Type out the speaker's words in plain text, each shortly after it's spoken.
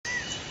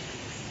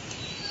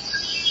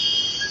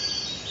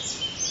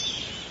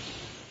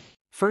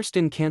first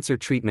in cancer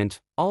treatment,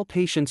 all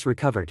patients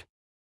recovered.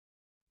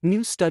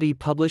 New study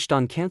published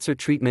on cancer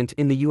treatment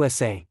in the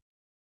USA.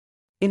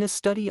 In a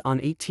study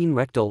on 18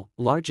 rectal,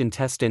 large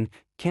intestine,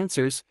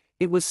 cancers,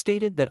 it was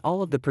stated that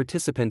all of the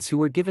participants who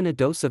were given a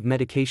dose of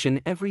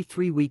medication every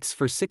 3 weeks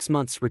for 6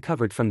 months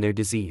recovered from their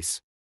disease.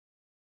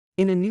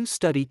 In a new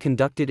study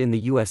conducted in the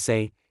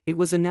USA, it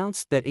was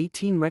announced that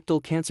 18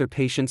 rectal cancer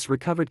patients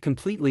recovered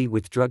completely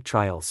with drug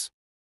trials.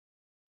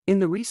 In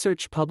the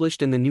research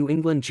published in the New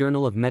England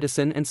Journal of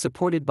Medicine and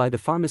supported by the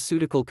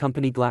pharmaceutical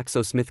company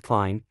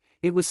GlaxoSmithKline,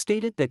 it was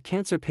stated that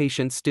cancer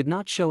patients did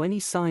not show any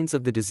signs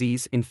of the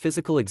disease in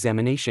physical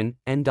examination,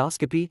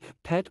 endoscopy,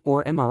 PET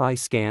or MRI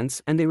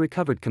scans, and they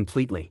recovered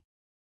completely.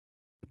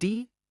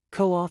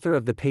 Co-author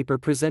of the paper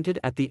presented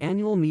at the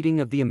annual meeting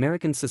of the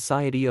American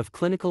Society of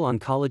Clinical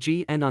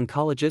Oncology and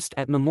oncologist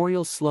at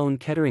Memorial Sloan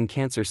Kettering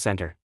Cancer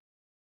Center.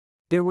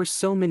 There were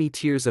so many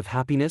tears of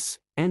happiness,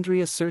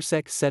 Andrea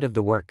Cercek said of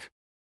the work.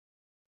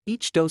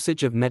 Each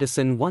dosage of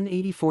medicine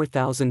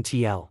 184,000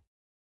 TL.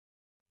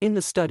 In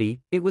the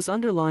study, it was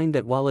underlined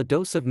that while a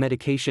dose of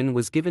medication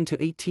was given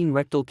to 18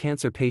 rectal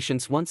cancer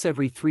patients once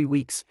every 3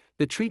 weeks,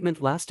 the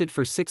treatment lasted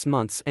for 6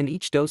 months and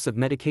each dose of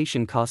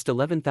medication cost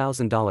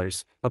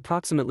 $11,000,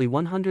 approximately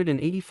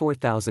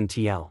 184,000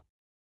 TL.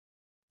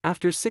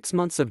 After 6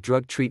 months of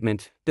drug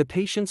treatment, the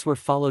patients were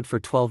followed for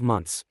 12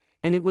 months,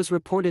 and it was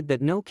reported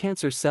that no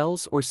cancer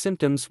cells or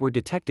symptoms were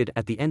detected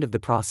at the end of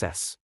the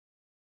process.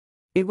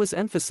 It was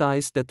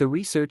emphasized that the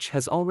research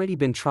has already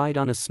been tried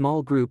on a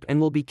small group and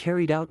will be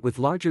carried out with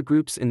larger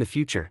groups in the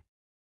future.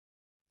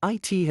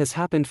 It has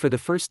happened for the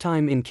first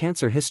time in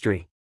cancer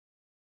history.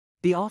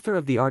 The author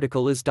of the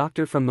article is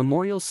Dr. from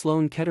Memorial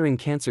Sloan Kettering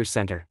Cancer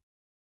Center.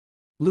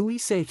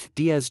 Luis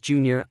Diaz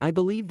Jr. I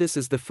believe this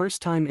is the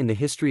first time in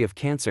the history of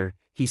cancer,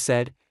 he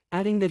said,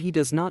 adding that he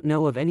does not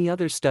know of any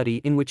other study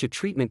in which a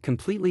treatment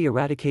completely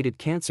eradicated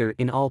cancer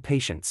in all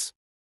patients.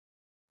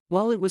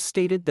 While it was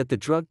stated that the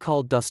drug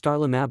called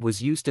dostarlimab was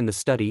used in the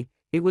study,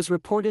 it was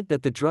reported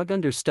that the drug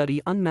under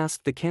study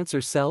unmasked the cancer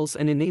cells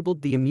and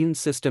enabled the immune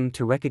system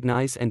to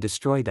recognize and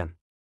destroy them.